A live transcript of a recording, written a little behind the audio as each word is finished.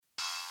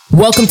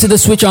Welcome to the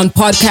Switch On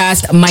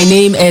podcast. My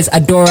name is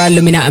Adora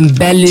Lumina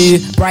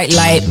Mbelu, Bright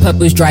Light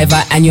Purpose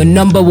Driver, and your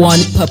number one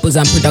purpose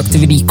and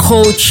productivity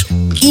coach.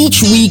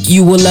 Each week,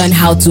 you will learn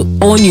how to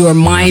own your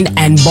mind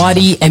and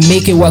body and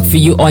make it work for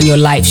you on your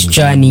life's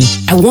journey.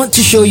 I want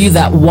to show you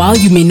that while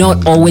you may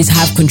not always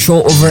have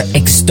control over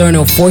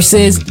external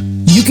forces,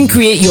 you can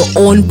create your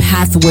own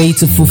pathway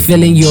to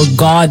fulfilling your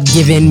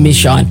God-given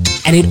mission.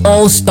 And it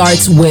all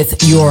starts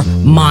with your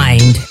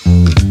mind.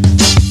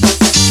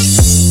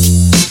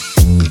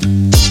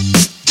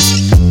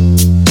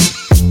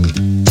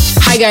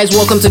 Hi guys,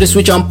 welcome to the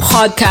Switch On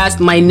podcast.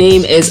 My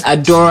name is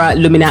Adora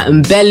Lumina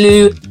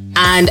Mbelu,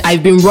 and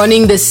I've been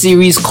running this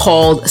series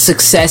called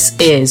Success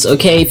Is,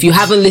 okay? If you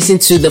haven't listened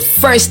to the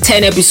first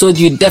 10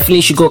 episodes, you definitely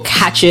should go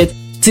catch it.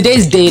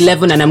 Today's day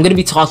 11, and I'm going to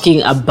be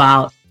talking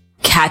about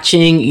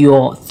catching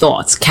your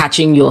thoughts.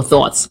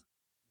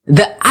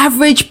 The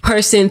average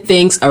person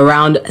thinks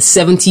around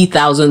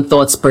 70,000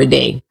 thoughts per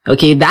day,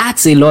 okay?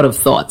 That's a lot of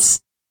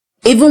thoughts.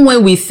 Even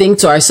when we think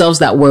to ourselves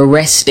that we're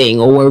resting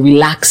or we're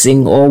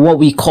relaxing or what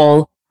we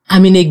call,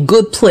 I'm in a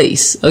good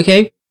place,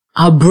 okay?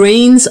 Our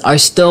brains are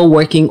still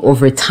working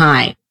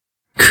overtime,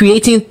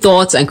 creating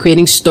thoughts and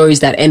creating stories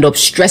that end up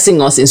stressing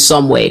us in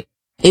some way.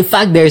 In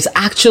fact, there's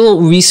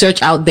actual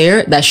research out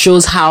there that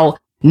shows how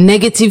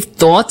negative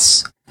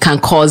thoughts can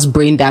cause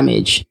brain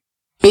damage.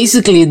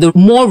 Basically, the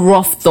more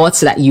rough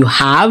thoughts that you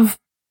have,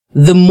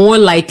 the more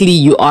likely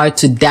you are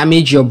to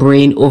damage your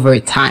brain over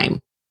time.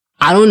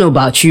 I don't know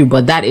about you,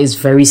 but that is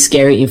very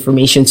scary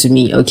information to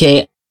me,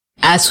 okay?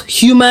 As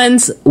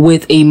humans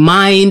with a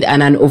mind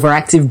and an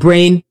overactive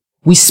brain,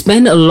 we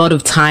spend a lot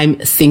of time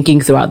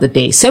thinking throughout the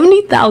day.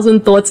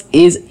 70,000 thoughts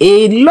is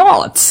a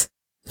lot.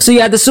 So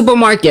you're at the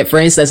supermarket, for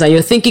instance, and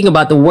you're thinking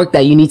about the work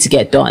that you need to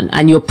get done,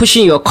 and you're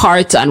pushing your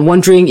cart and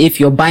wondering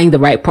if you're buying the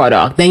right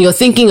product. Then you're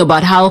thinking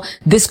about how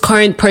this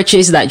current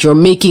purchase that you're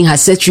making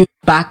has set you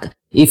back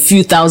a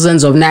few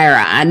thousands of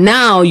naira, and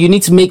now you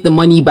need to make the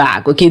money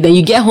back. Okay, then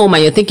you get home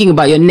and you're thinking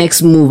about your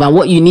next move and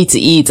what you need to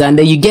eat, and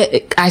then you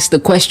get asked the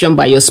question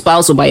by your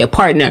spouse or by your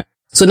partner.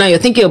 So now you're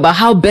thinking about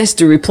how best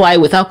to reply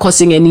without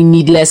causing any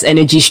needless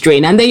energy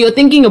strain, and then you're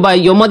thinking about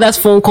your mother's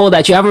phone call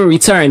that you haven't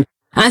returned,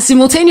 and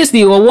simultaneously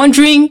you're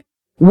wondering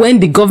when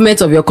the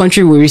government of your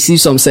country will receive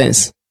some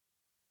sense.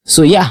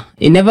 So yeah,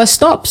 it never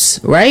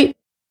stops, right?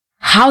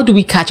 How do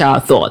we catch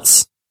our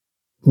thoughts?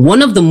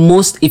 One of the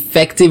most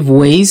effective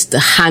ways to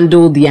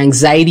handle the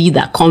anxiety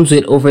that comes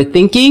with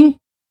overthinking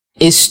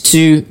is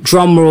to,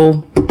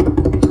 drumroll,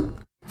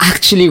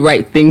 actually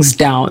write things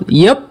down.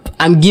 Yep,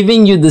 I'm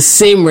giving you the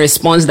same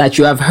response that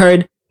you have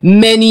heard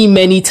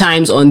many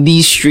times on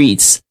these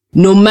streets.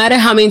 No matter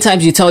how many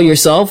times you tell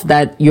yourself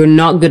that you're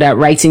not good at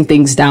writing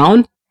things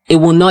down, it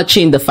will not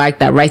change the fact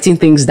that writing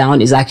things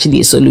down is actually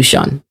a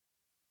solution.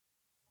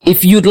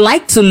 If you'd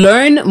like to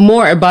learn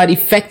more about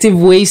effective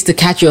ways to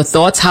catch your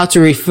thoughts, how to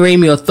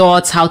reframe your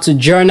thoughts, how to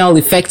journal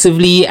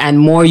effectively, and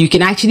more, you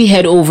can actually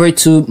head over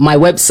to my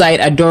website,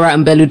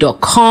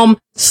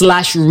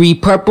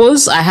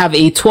 adorambelu.com/repurpose. I have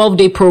a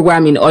 12-day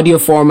program in audio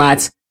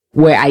format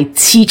where I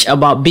teach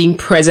about being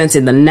present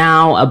in the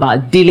now,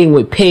 about dealing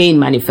with pain,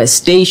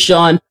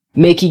 manifestation,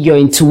 making your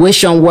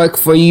intuition work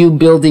for you,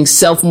 building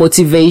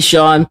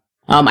self-motivation.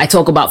 I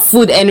talk about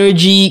food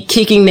energy,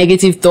 kicking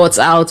negative thoughts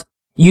out.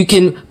 You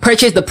can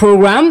purchase the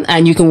program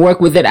and you can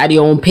work with it at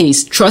your own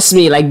pace. Trust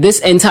me, like, this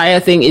entire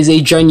thing is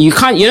a journey.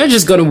 You're not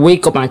just going to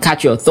wake up and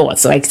catch your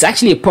thoughts. Like, it's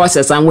actually a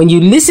process. And when you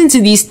listen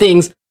to these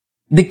things,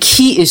 the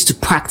key is to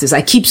practice.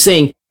 I keep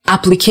saying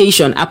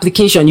application.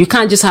 You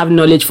can't just have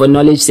knowledge for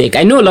knowledge's sake.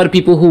 I know a lot of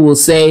people who will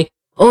say,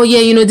 oh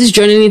yeah, this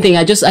journaling thing,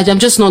 I'm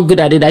just not good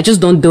at it. I just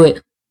don't do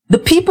it. The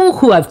people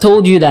who have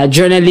told you that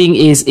journaling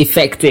is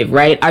effective,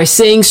 right, are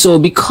saying so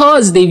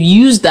because they've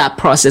used that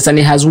process and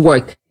it has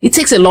worked. It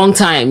takes a long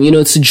time,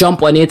 to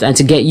jump on it and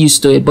to get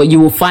used to it, but you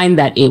will find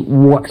that it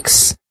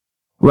works,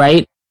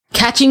 right?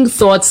 Catching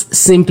thoughts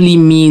simply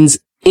means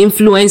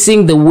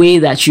influencing the way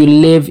that you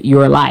live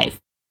your life.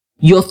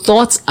 Your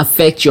thoughts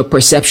affect your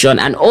perception,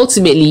 and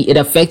ultimately it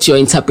affects your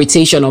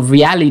interpretation of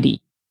reality.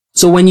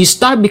 So when you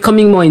start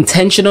becoming more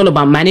intentional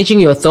about managing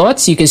your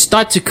thoughts, you can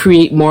start to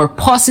create more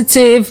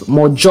positive,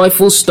 more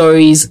joyful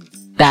stories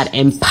that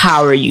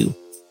empower you.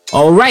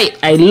 All right.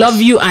 I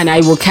love you, and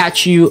I will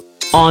catch you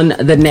on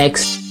the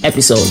next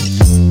episode.